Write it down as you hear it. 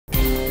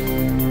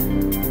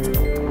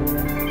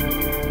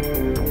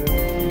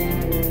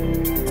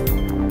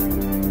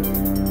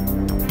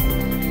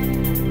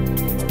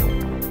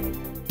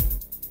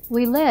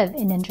We live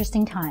in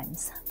interesting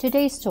times.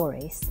 Today's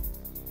stories.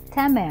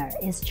 Tamer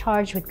is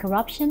charged with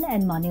corruption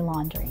and money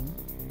laundering.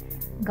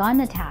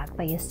 Gun attack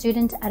by a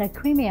student at a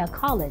Crimea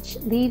college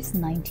leaves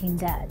 19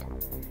 dead.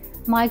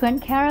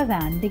 Migrant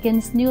caravan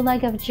begins new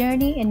leg of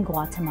journey in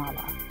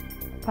Guatemala.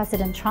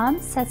 President Trump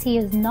says he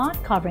is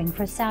not covering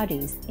for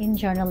Saudis in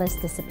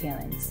journalist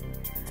disappearance.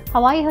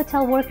 Hawaii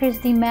hotel workers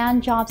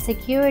demand job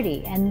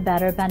security and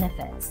better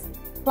benefits.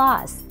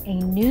 Plus, a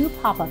new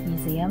pop-up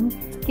museum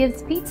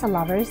gives pizza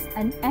lovers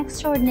an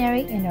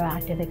extraordinary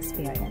interactive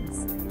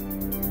experience.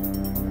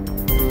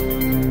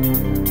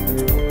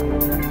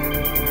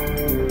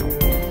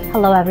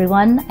 Hello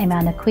everyone, I'm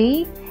Anna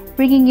Kui,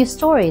 bringing you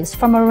stories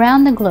from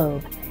around the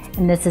globe,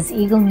 and this is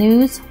Eagle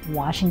News,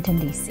 Washington,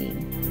 D.C.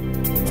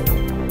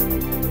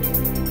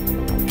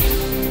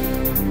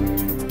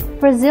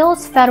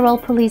 Brazil's federal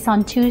police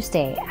on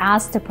Tuesday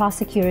asked the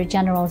Prosecutor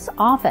General's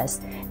office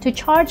to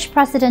charge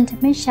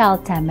President Michel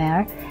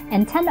Temer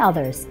and 10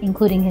 others,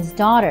 including his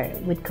daughter,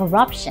 with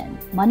corruption,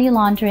 money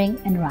laundering,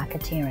 and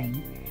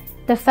racketeering.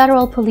 The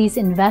federal police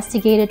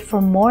investigated for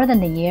more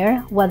than a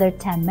year whether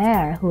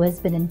Temer, who has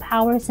been in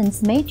power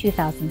since May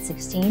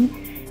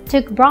 2016,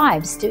 took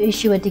bribes to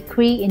issue a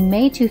decree in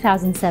May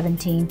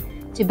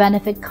 2017 to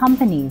benefit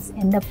companies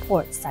in the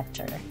port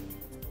sector.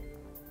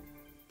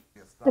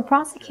 The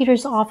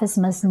prosecutor's office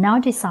must now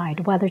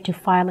decide whether to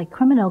file a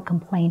criminal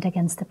complaint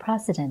against the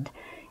president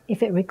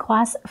if it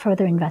requests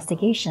further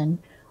investigation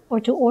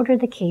or to order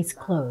the case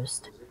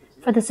closed.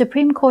 For the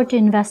Supreme Court to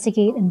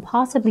investigate and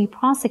possibly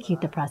prosecute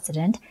the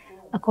president,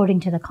 according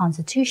to the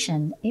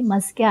Constitution, it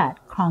must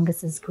get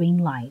Congress's green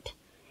light.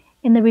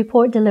 In the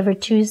report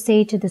delivered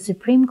Tuesday to the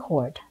Supreme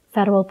Court,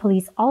 federal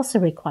police also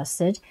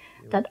requested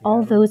that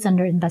all those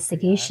under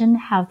investigation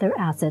have their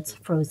assets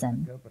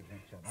frozen.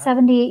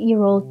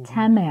 78-year-old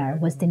Temer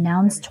was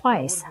denounced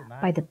twice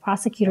by the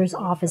prosecutor's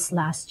office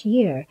last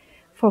year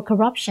for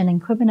corruption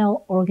and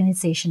criminal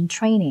organization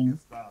training,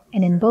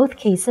 and in both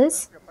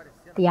cases,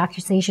 the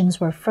accusations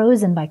were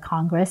frozen by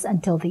Congress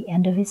until the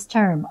end of his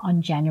term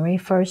on January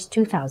 1,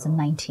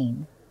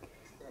 2019.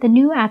 The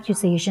new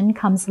accusation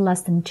comes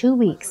less than 2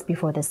 weeks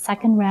before the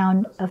second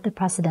round of the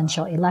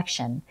presidential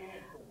election.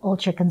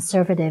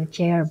 Ultra-conservative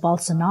Jair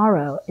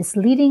Bolsonaro is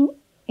leading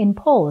in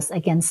polls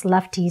against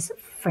lefties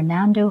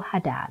Fernando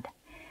Haddad.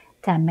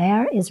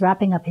 Temer is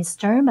wrapping up his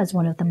term as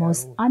one of the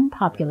most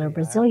unpopular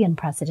Brazilian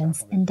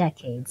presidents in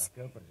decades.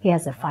 He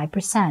has a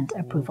 5%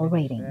 approval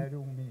rating.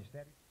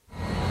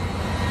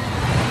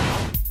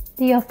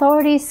 The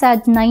authorities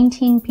said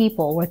 19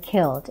 people were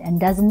killed and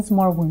dozens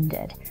more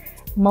wounded,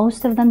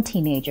 most of them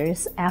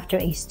teenagers, after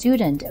a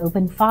student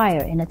opened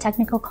fire in a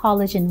technical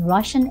college in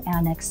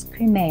Russian-annexed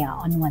Crimea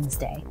on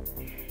Wednesday.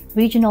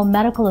 Regional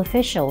medical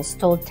officials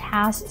told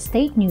TASS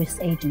state news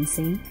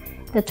agency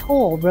the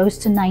toll rose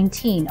to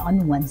 19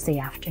 on Wednesday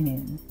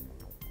afternoon.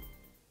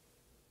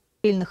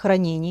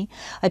 Ранений.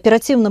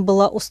 Оперативно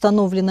была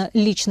установлена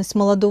личность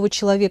молодого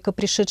человека,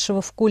 пришедшего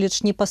в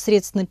колледж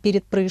непосредственно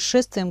перед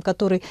происшествием,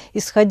 который,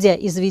 исходя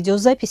из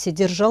видеозаписи,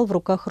 держал в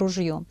руках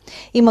ружье.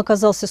 Им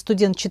оказался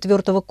студент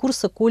 4-го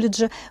курса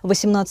колледжа,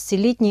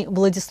 18-летний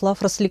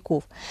Владислав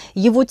Росляков.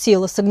 Его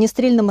тело с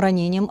огнестрельным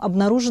ранением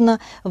обнаружено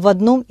в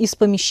одном из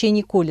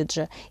помещений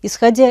колледжа.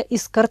 Исходя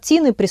из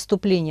картины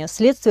преступления,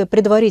 следствие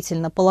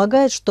предварительно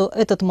полагает, что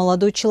этот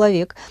молодой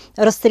человек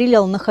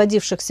расстрелял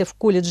находившихся в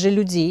колледже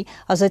людей,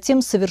 а затем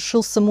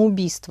совершил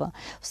самоубийство.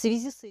 В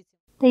связи с этим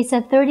They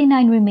said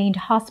 39 remained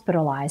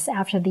hospitalized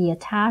after the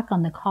attack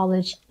on the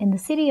college in the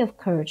city of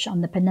Kerch on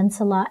the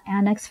peninsula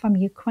annexed from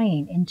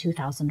Ukraine in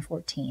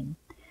 2014.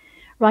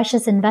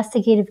 Russia's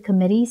investigative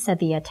committee said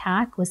the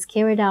attack was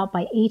carried out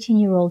by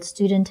 18-year-old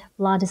student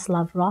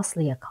Vladislav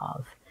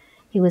Roslyakov.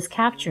 He was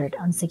captured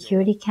on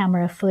security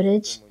camera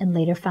footage and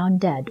later found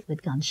dead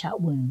with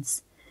gunshot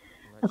wounds.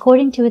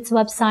 According to its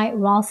website,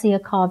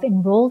 Roslyakov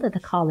enrolled at the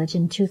college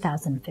in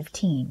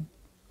 2015.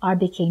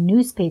 RBK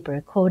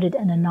newspaper quoted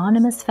an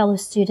anonymous fellow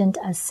student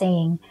as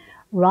saying,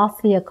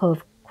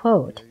 Roslyakov,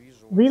 quote,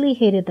 really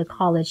hated the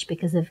college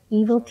because of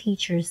evil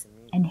teachers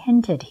and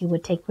hinted he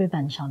would take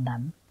revenge on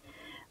them.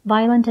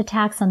 Violent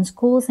attacks on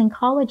schools and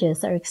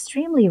colleges are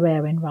extremely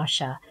rare in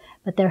Russia,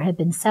 but there have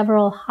been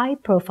several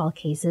high-profile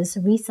cases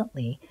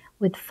recently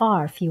with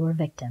far fewer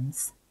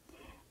victims.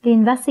 The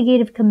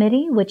investigative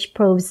committee, which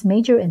probes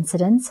major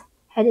incidents,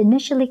 had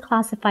initially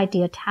classified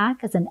the attack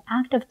as an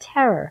act of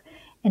terror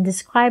and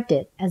described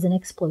it as an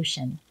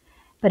explosion.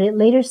 But it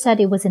later said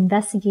it was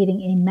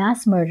investigating a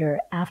mass murder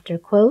after,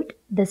 quote,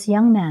 this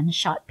young man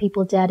shot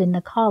people dead in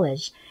the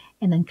college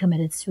and then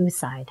committed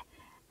suicide,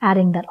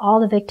 adding that all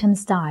the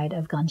victims died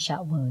of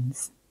gunshot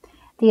wounds.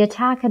 The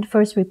attack had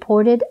first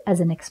reported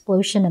as an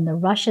explosion, and the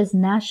Russia's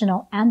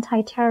National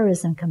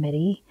Anti-Terrorism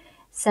Committee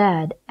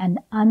said an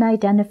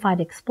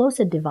unidentified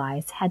explosive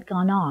device had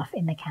gone off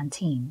in the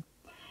canteen.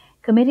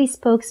 Committee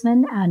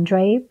spokesman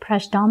Andrei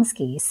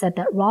Preshdomsky said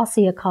that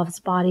Roslyakov's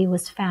body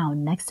was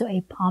found next to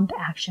a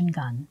pump-action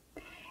gun.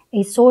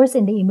 A source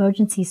in the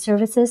emergency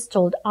services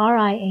told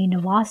RIA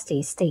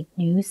Novosti state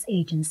news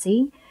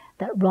agency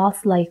that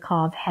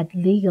Rosleikov had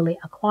legally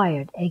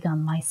acquired a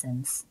gun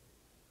license.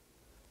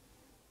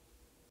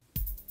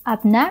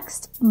 Up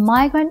next,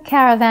 migrant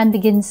caravan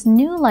begins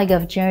new leg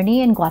of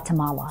journey in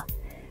Guatemala.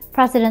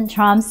 President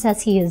Trump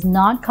says he is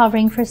not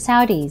covering for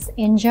Saudis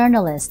in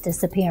journalist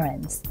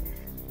disappearance.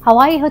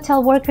 Hawaii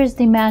hotel workers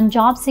demand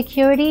job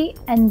security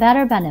and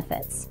better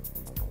benefits.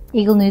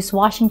 Eagle News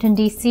Washington,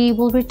 D.C.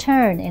 will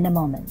return in a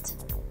moment.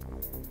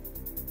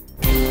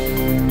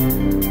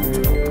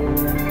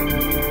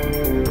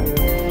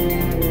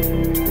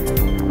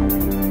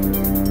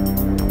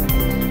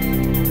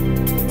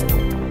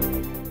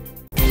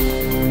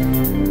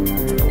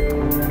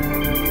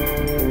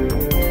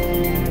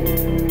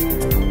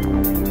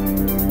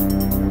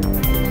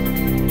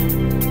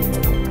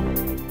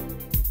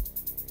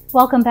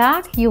 Welcome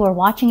back. You are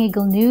watching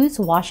Eagle News,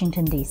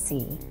 Washington,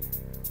 D.C.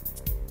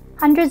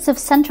 Hundreds of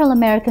Central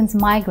American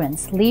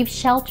migrants leave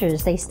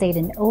shelters they stayed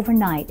in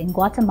overnight in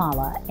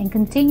Guatemala and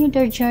continued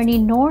their journey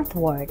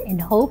northward in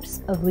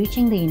hopes of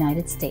reaching the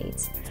United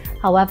States.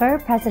 However,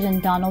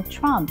 President Donald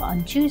Trump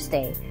on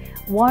Tuesday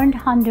warned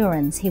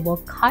Hondurans he will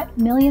cut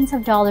millions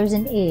of dollars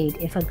in aid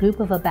if a group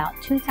of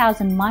about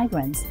 2,000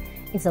 migrants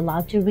is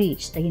allowed to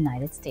reach the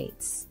United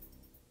States.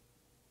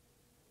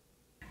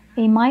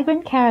 A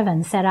migrant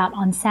caravan set out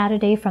on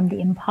Saturday from the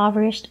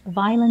impoverished,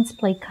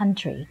 violence-plagued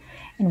country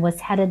and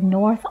was headed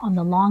north on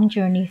the long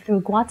journey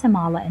through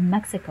Guatemala and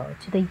Mexico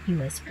to the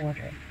U.S.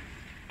 border.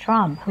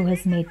 Trump, who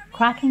has made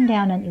cracking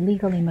down on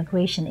illegal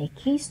immigration a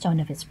keystone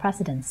of his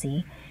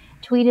presidency,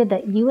 tweeted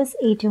that U.S.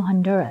 aid to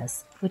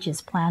Honduras, which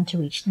is planned to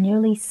reach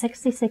nearly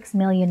 $66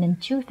 million in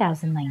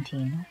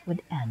 2019,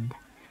 would end.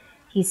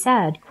 He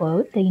said,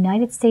 quote, "The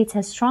United States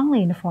has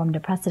strongly informed the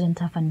president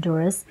of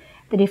Honduras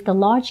that if the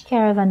large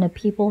caravan of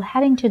people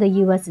heading to the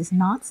U.S. is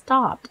not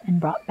stopped and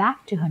brought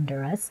back to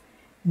Honduras,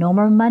 no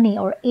more money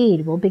or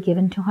aid will be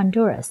given to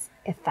Honduras,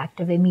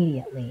 effective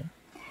immediately."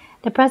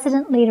 The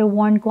president later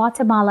warned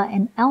Guatemala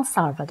and El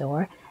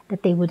Salvador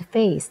that they would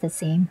face the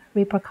same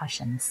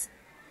repercussions.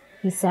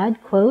 He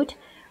said, quote,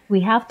 "We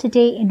have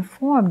today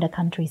informed the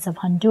countries of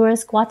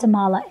Honduras,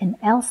 Guatemala, and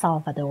El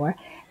Salvador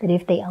that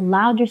if they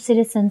allow their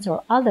citizens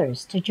or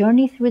others to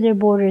journey through their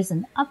borders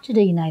and up to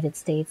the United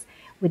States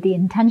with the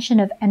intention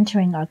of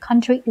entering our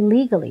country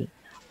illegally,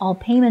 all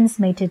payments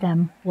made to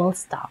them will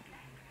stop."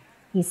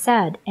 He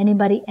said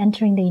anybody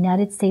entering the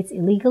United States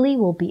illegally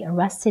will be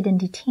arrested and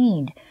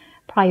detained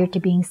prior to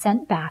being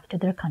sent back to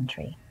their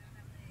country.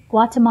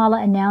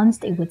 Guatemala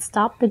announced it would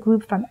stop the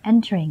group from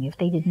entering if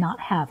they did not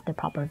have the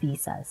proper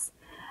visas.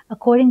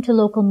 According to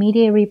local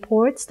media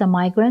reports, the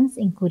migrants,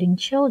 including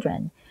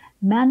children,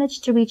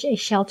 managed to reach a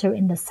shelter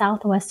in the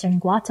southwestern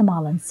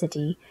Guatemalan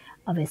city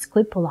of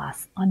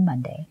Esquipulas on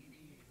Monday.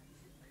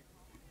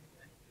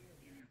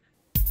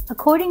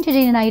 According to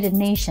the United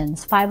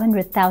Nations,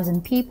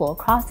 500,000 people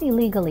cross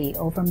illegally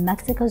over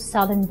Mexico's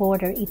southern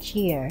border each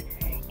year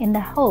in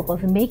the hope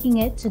of making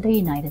it to the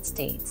United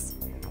States.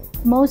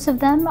 Most of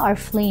them are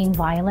fleeing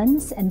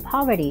violence and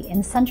poverty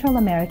in Central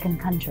American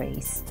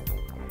countries.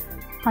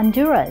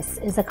 Honduras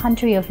is a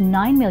country of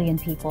 9 million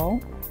people,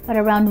 but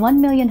around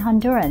 1 million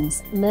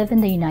Hondurans live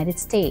in the United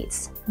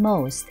States,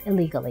 most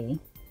illegally.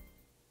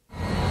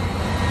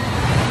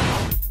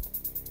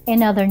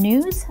 In other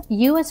news,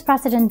 U.S.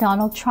 President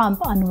Donald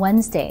Trump on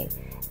Wednesday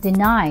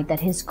denied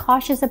that his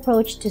cautious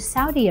approach to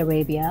Saudi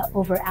Arabia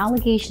over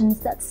allegations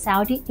that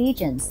Saudi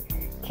agents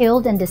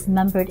killed and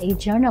dismembered a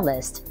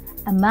journalist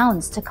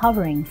amounts to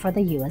covering for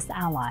the U.S.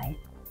 ally.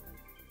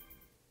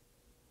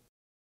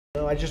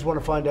 I just want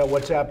to find out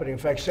what's happening. In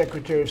fact,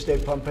 Secretary of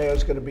State Pompeo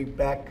is going to be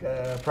back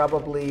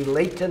probably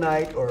late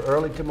tonight or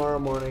early tomorrow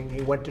morning.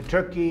 He went to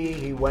Turkey,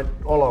 he went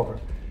all over,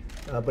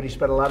 but he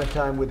spent a lot of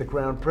time with the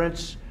Crown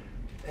Prince,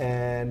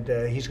 and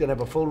he's going to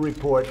have a full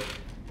report.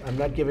 I'm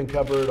not giving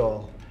cover at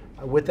all.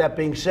 With that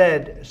being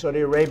said,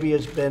 Saudi Arabia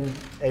has been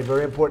a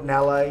very important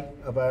ally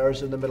of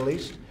ours in the Middle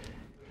East.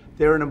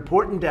 They're an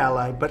important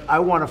ally, but I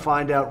want to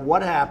find out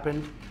what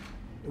happened,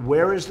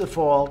 where is the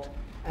fault,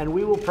 and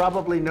we will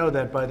probably know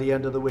that by the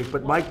end of the week.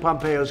 But Mike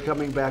Pompeo is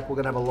coming back. We're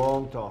going to have a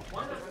long talk.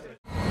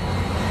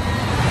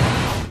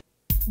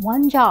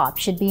 One job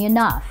should be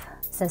enough,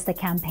 says the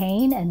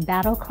campaign and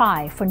battle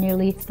cry for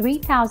nearly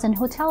 3,000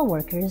 hotel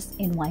workers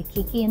in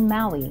Waikiki and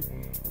Maui,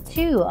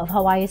 two of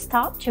Hawaii's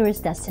top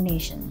tourist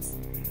destinations.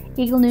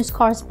 Eagle News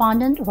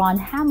correspondent Ron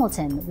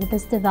Hamilton with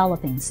this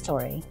developing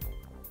story.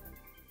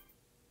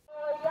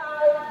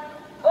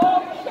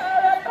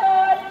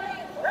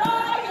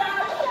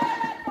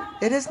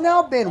 It has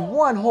now been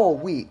one whole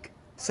week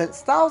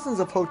since thousands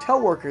of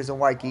hotel workers in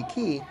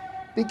Waikiki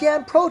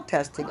began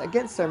protesting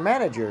against their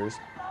managers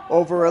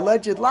over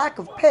alleged lack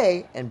of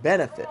pay and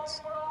benefits.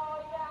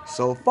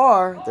 So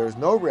far, there's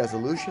no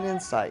resolution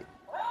in sight.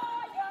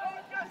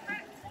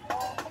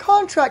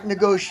 Contract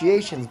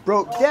negotiations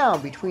broke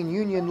down between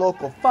Union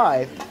Local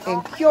 5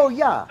 and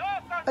Kyoya,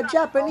 a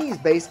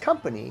Japanese-based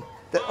company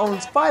that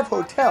owns 5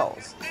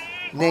 hotels,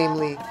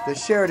 namely the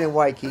Sheraton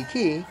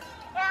Waikiki,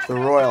 the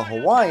Royal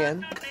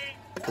Hawaiian,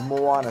 the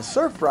Moana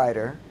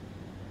Surfrider,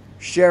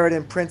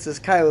 Sheraton Princess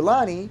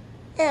Kailani,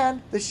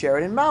 and the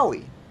Sheraton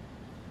Maui,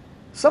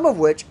 some of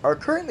which are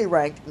currently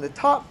ranked in the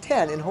top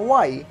 10 in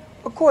Hawaii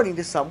according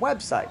to some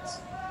websites.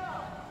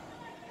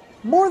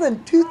 More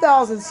than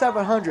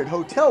 2,700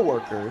 hotel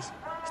workers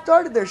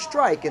started their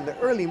strike in the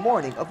early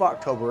morning of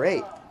October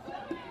 8th.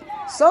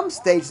 Some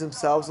staged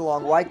themselves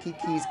along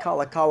Waikiki's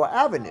Kalakaua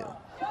Avenue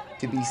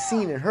to be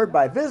seen and heard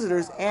by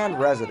visitors and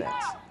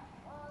residents,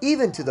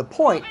 even to the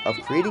point of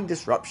creating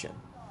disruption.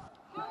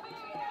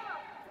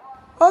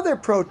 Other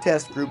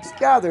protest groups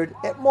gathered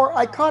at more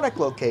iconic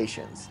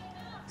locations,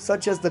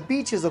 such as the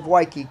beaches of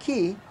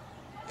Waikiki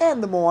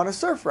and the Moana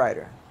Surf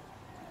Rider.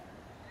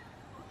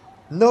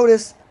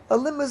 Notice a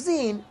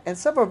limousine and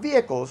several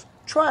vehicles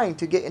trying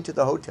to get into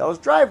the hotel's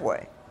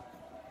driveway.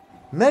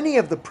 Many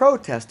of the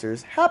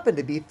protesters happen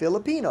to be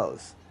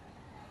Filipinos,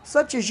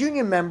 such as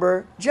union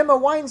member Gemma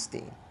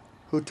Weinstein,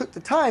 who took the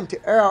time to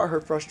air out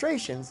her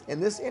frustrations in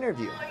this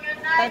interview.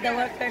 The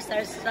workers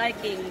are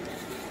striking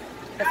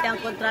kasi ang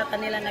kontrata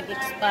nila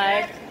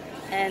nag-expired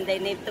and they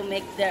need to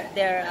make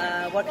their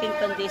working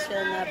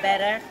condition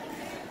better,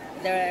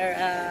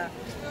 their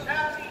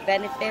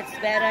benefits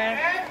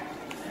better,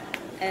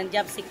 and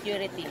job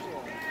security.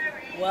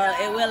 Well,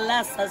 it will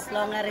last as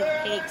long as it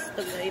takes.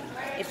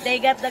 If they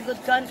get the good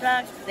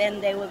contract,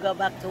 then they will go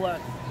back to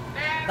work.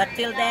 But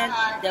till then,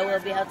 they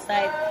will be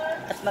outside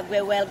at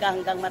magwe-welga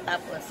hanggang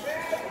matapos.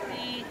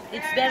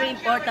 It's very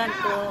important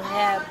to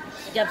have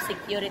job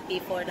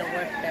security for the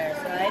workers,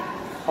 right?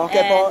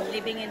 Okay, and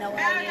living in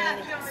Hawaii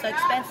is so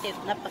expensive.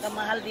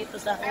 Napakamahal dito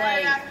sa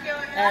Hawaii.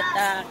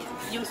 At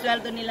yung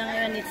sweldo nila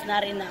ngayon, it's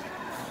not enough.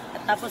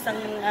 At tapos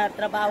ang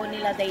trabaho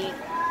nila, they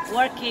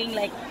working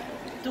like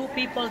 2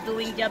 people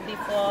doing job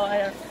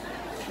before.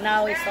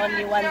 Now it's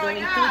only 1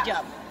 doing 2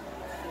 job.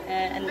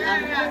 And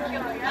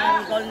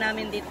ang goal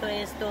namin dito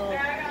is to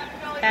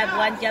have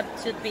 1 job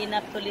should be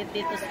enough to live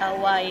dito sa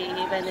Hawaii,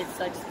 even it's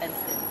so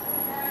expensive.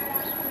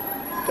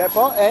 Okay,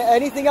 Paul,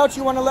 anything else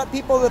you want to let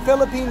people of the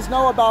Philippines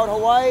know about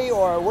Hawaii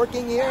or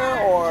working here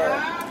or?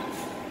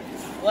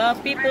 Well,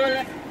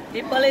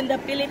 people in the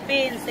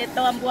Philippines, ito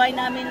ang buhay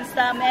namin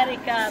sa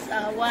Amerika,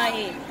 sa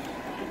Hawaii.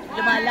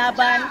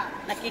 Lumalaban,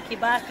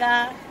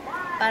 nakikibaka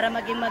para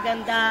maging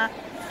maganda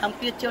ang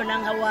future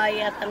ng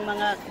Hawaii at ang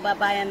mga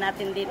kababayan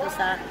natin dito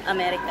sa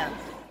Amerika.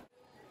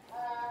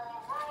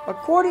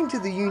 According to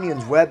the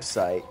union's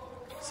website,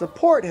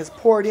 support has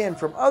poured in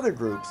from other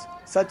groups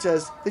such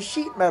as the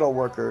sheet metal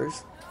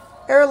workers,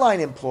 airline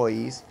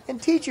employees,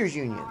 and teachers'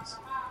 unions.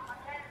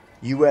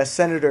 U.S.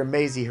 Senator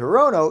Mazie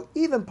Hirono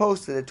even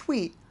posted a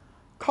tweet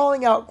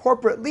calling out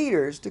corporate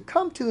leaders to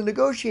come to the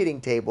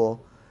negotiating table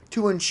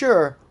to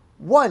ensure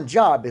 1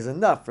 job is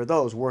enough for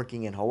those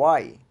working in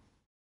Hawaii.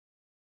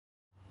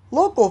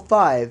 Local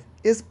 5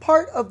 is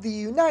part of the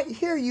Unite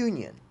Here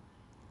union.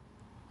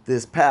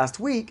 This past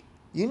week,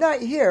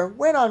 Unite Here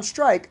went on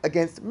strike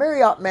against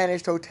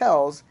Marriott-managed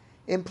hotels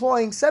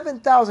employing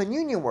 7,000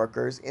 union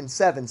workers in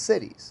 7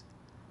 cities: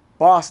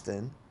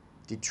 Boston,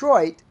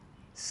 Detroit,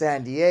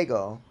 San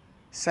Diego,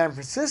 San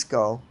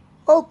Francisco,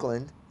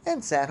 Oakland,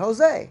 and San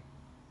Jose.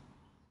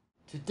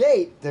 To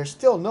date, there's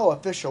still no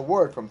official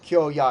word from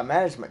Kyoya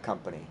Management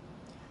Company.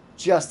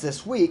 Just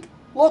this week,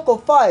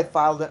 Local 5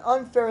 filed an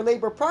unfair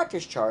labor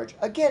practice charge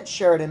against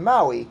Sheraton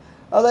Maui,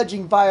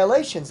 alleging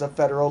violations of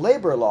federal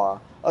labor law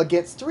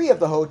against 3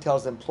 of the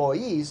hotel's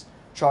employees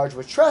charged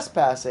with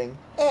trespassing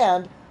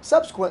and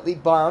subsequently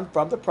banned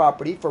from the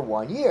property for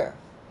 1 year.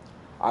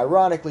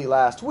 Ironically,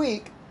 last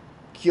week,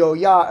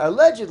 Kyoya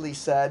allegedly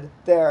said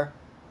they're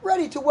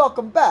ready to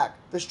welcome back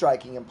the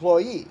striking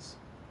employees.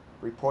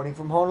 Reporting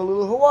from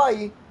Honolulu,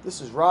 Hawaii, this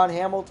is Ron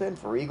Hamilton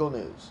for Eagle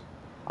News.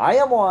 I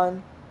am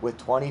Juan with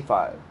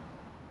 25.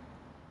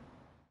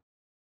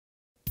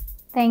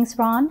 Thanks,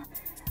 Ron.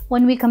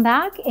 When we come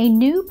back, a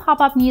new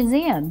pop-up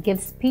museum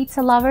gives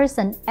pizza lovers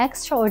an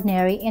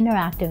extraordinary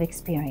interactive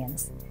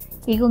experience.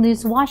 Eagle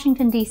News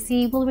Washington,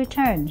 D.C. will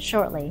return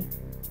shortly.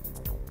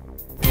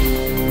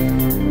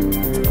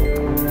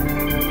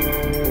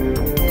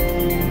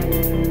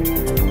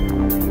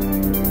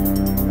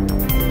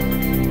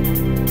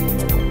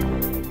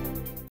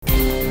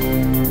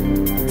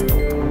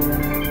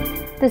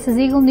 This is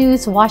Eagle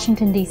News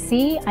Washington,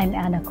 D.C. I'm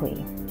Anna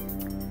Kui.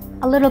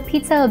 A little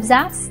pizza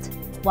obsessed?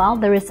 Well,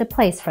 there is a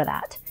place for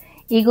that.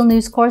 Eagle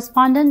News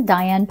correspondent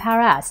Diane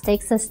Paras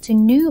takes us to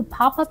new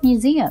pop-up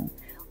museum,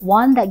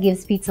 one that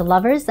gives pizza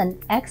lovers an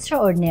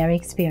extraordinary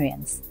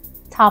experience.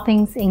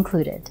 Toppings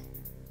included.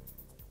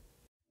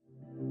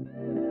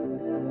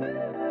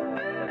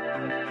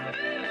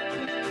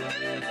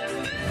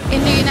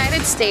 In the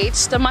United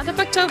States, the month of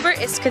October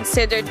is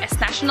considered as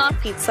National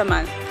Pizza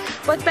Month.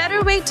 What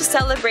better way to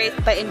celebrate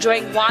by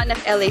enjoying one of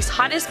LA's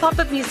hottest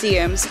pop-up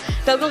museums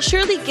that will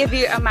surely give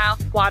you a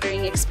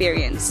mouth-watering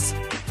experience.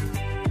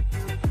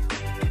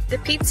 The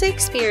Pizza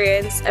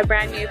Experience, a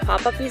brand new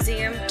pop-up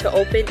museum to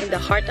open in the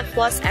heart of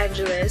Los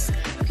Angeles,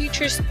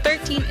 features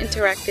 13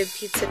 interactive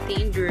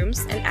pizza-themed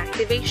rooms and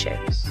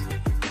activations.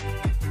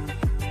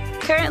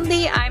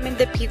 Currently, I'm in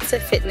the Pizza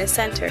Fitness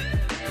Center,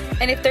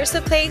 and if there's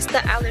a place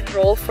that I'll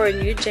enroll for a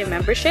new gym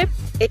membership,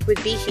 it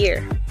would be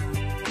here.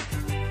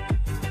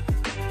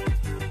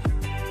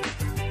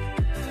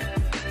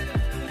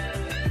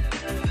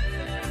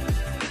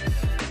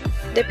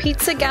 the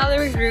Pizza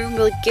Gallery room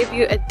will give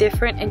you a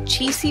different and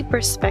cheesy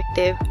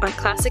perspective on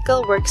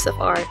classical works of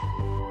art.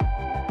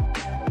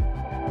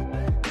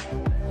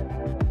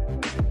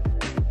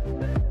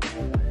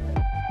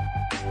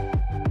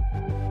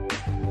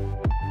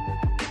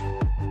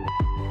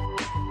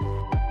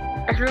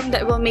 A room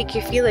that will make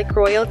you feel like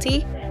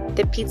royalty,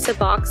 the Pizza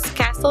Box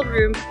Castle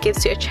room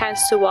gives you a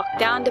chance to walk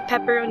down the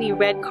pepperoni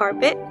red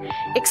carpet,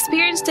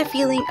 experience the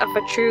feeling of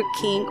a true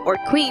king or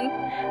queen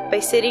by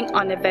sitting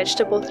on a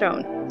vegetable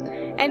throne,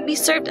 and be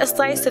served a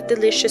slice of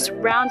delicious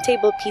round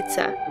table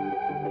pizza.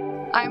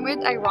 I'm with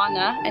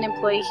Irana, an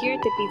employee here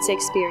at the Pizza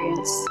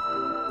Experience.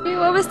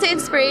 What was the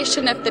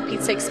inspiration of the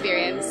Pizza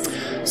Experience?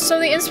 So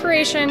the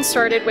inspiration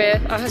started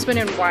with a husband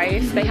and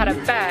wife. They had a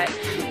bet,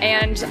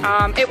 and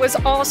it was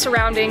all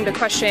surrounding the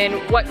question,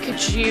 what could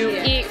you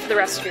eat for the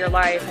rest of your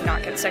life and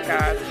not get sick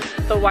of?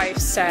 The wife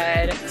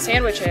said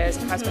sandwiches,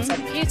 the husband said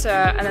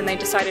pizza, and then they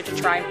decided to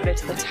try and put it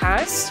to the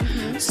test.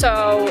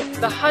 So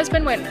the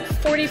husband went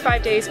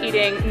 45 days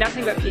eating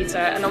nothing but pizza,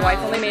 and the wife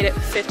only made it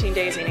 15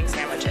 days eating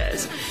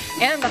sandwiches.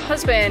 And the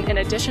husband, in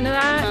addition to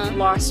that,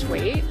 lost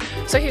weight.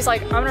 So he was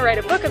like, I'm gonna write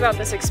a book about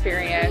this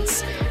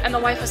experience. And the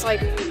wife was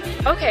like,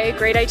 okay,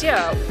 great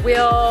idea.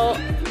 We'll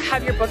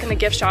have your book in the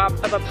gift shop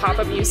of a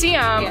pop-up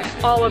museum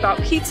all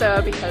about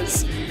pizza,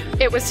 because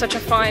it was such a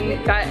fun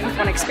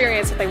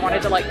experience that they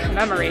wanted to like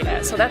commemorate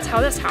it. So that's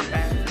how this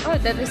happened. Oh,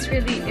 that is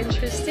really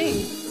interesting.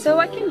 So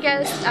what can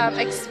guests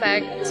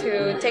expect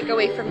to take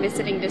away from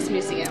visiting this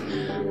museum?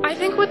 I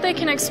think what they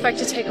can expect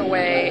to take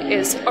away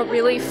is a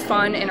really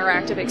fun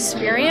interactive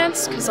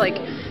experience, because like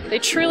they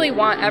truly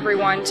want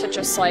everyone to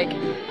just like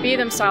be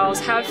themselves,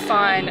 have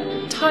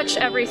fun, touch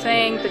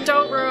everything, the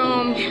dough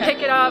room,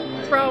 pick it up,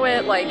 throw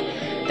it, like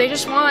they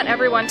just want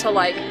everyone to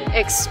like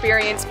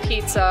experience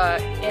pizza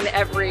in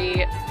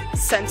every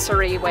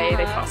sensory way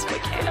they possibly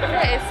can.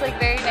 Yeah, it's like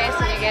very nice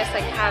when you guys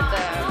like have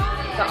the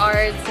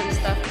arts and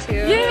stuff too.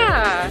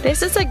 Yeah.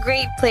 This is a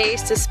great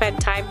place to spend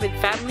time with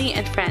family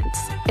and friends.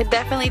 It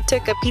definitely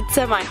took a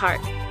pizza my heart.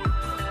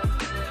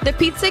 The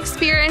Pizza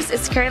Experience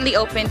is currently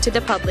open to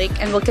the public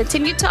and will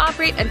continue to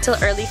operate until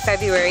early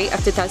February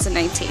of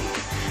 2019.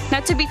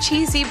 Not to be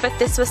cheesy, but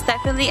this was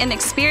definitely an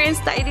experience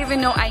that I didn't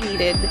even know I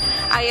needed.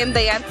 I am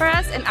Diane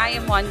Perez, and I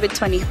am one with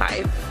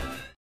 25.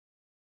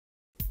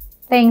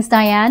 Thanks,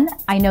 Diane.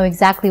 I know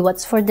exactly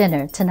what's for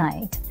dinner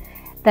tonight.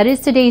 That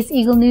is today's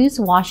Eagle News,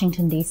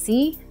 Washington,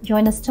 D.C.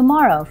 Join us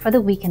tomorrow for the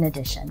weekend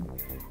edition.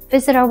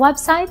 Visit our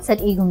websites at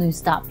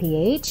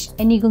Eaglenews.PH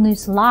and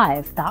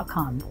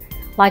EagleNewsLive.com.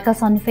 Like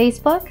us on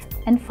Facebook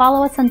and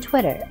follow us on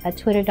Twitter at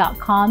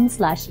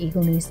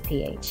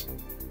twitter.com/EagleNewsPH.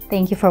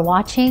 Thank you for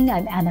watching.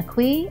 I'm Anna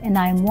Kui, and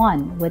I'm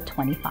one with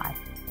 25.